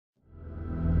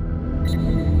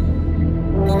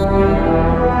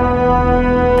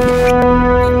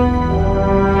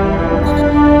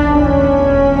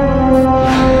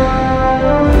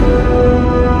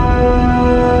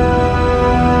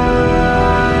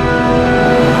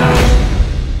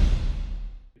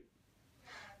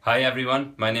Hi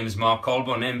everyone, my name is Mark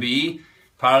Colbourne MBE,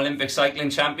 Paralympic cycling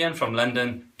champion from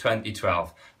London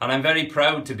 2012, and I'm very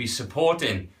proud to be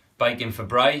supporting Biking for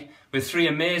Bry with three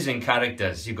amazing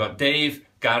characters. You've got Dave,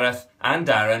 Gareth and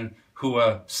Darren, who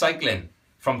are cycling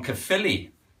from Caerphilly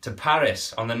to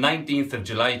Paris on the 19th of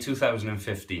July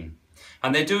 2015.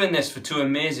 And they're doing this for two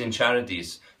amazing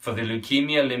charities, for the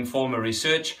Leukemia Lymphoma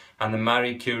Research and the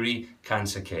Marie Curie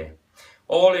Cancer Care,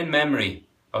 all in memory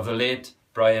of the late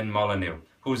Brian Molyneux,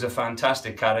 who's a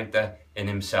fantastic character in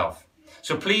himself.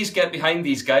 So please get behind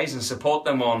these guys and support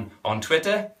them on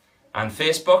Twitter and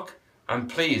Facebook, and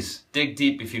please dig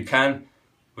deep if you can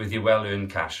with your well-earned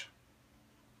cash.